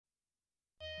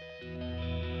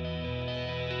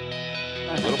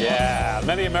Yeah,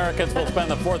 many Americans will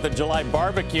spend the 4th of July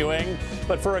barbecuing,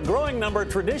 but for a growing number,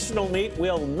 traditional meat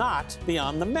will not be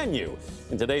on the menu.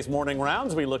 In today's Morning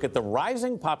Rounds, we look at the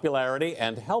rising popularity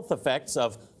and health effects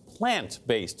of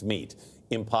plant-based meat.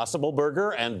 Impossible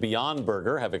Burger and Beyond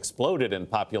Burger have exploded in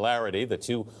popularity. The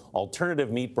two alternative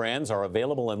meat brands are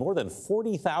available in more than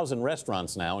 40,000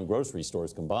 restaurants now and grocery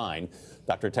stores combined.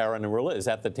 Dr. Tara Narula is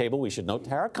at the table. We should note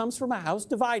Tara comes from a house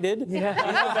divided. Yeah. She's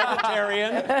a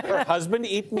vegetarian. Her husband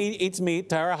eats meat.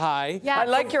 Tara, hi. Yeah, I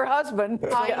like your husband.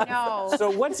 I know. So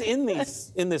what's in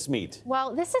this meat?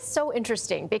 Well, this is so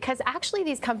interesting because actually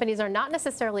these companies are not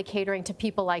necessarily catering to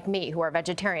people like me who are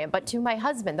vegetarian, but to my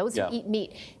husband, those who eat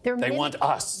meat. They want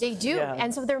us. They do. Yeah.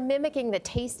 And so they're mimicking the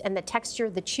taste and the texture,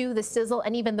 the chew, the sizzle,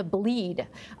 and even the bleed.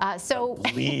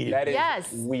 Bleed. That is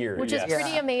yes, weird. Which is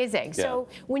pretty amazing. Yeah. So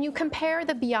when you compare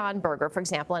the Beyond Burger, for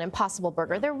example, and Impossible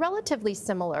Burger, they're relatively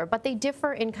similar, but they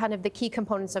differ in kind of the key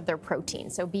components of their protein.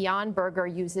 So Beyond Burger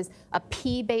uses a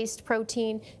pea-based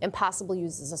protein, Impossible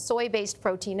uses a soy-based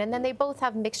protein, and then they both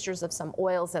have mixtures of some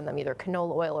oils in them, either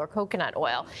canola oil or coconut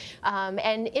oil.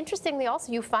 And interestingly,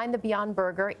 also, you find the Beyond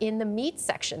Burger in the meat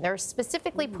section. They're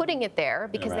specifically putting it there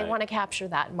because they want to capture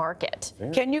that market.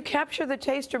 Can you capture the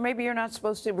taste, or maybe you're not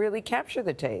supposed to really capture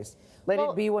the taste? Let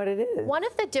it be what it is. One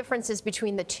of the differences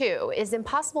between the two is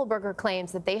Impossible Burger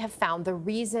claims that they have found the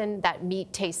reason that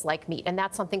meat tastes like meat, and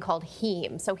that's something called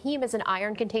heme. So heme is an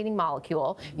iron-containing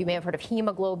molecule. You may have heard of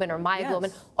hemoglobin or myoglobin.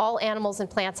 Yes. All animals and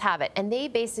plants have it. And they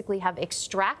basically have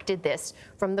extracted this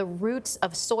from the roots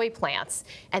of soy plants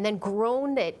and then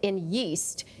grown it in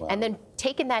yeast and then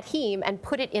taken that heme and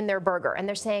put it in their burger. And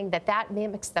they're saying that that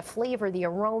mimics the flavor, the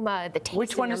aroma, the taste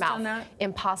Which one in your has mouth. Done that?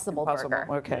 Impossible Burger.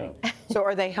 Okay. So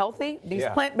are they healthy? These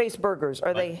plant-based burgers,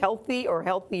 are they healthy or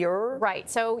healthier? Right.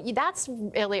 So that's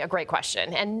really a great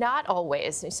question, and not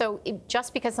always. So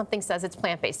just because something says it's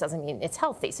plant-based doesn't mean it's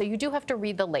healthy. So you do have to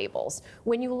read the labels.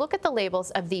 When you look at the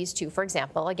labels of these two, for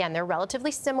example, again, they're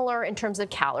relatively similar in terms of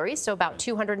calories, so about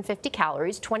 250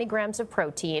 calories, 20 grams of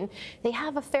protein. They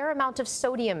have a fair amount of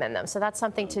sodium in them, so that's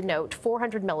something to note,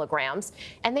 400 milligrams.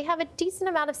 And they have a decent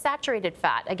amount of saturated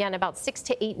fat, again, about 6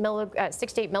 to 8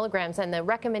 milligrams, and the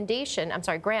recommendation,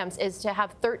 grams, is to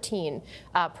have 13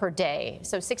 per day.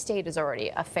 So 6 to 8 is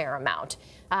already a fair amount.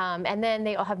 And then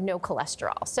they all have no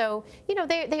cholesterol. So, you know,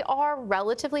 they are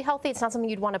relatively healthy. It's not something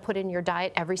you'd want to put in your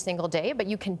diet every single day, but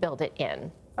you can build it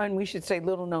in. And we should say,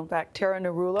 little known fact, Tara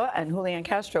Narula and Julian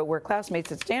Castro were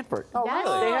classmates at Stanford. Oh, yes.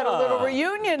 Really? They had a little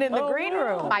reunion in the green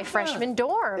room. My freshman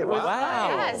dorm. Wow.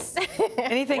 Yes.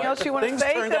 Anything else you want to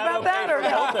say about that? Or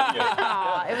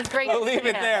no? It was great. We'll leave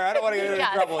it there. I don't want to get into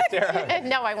trouble with Tara.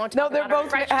 No, I won't. No, they're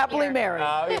both happily married.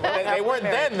 They weren't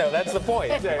then, though. That's the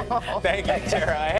point. Thank you, Tara.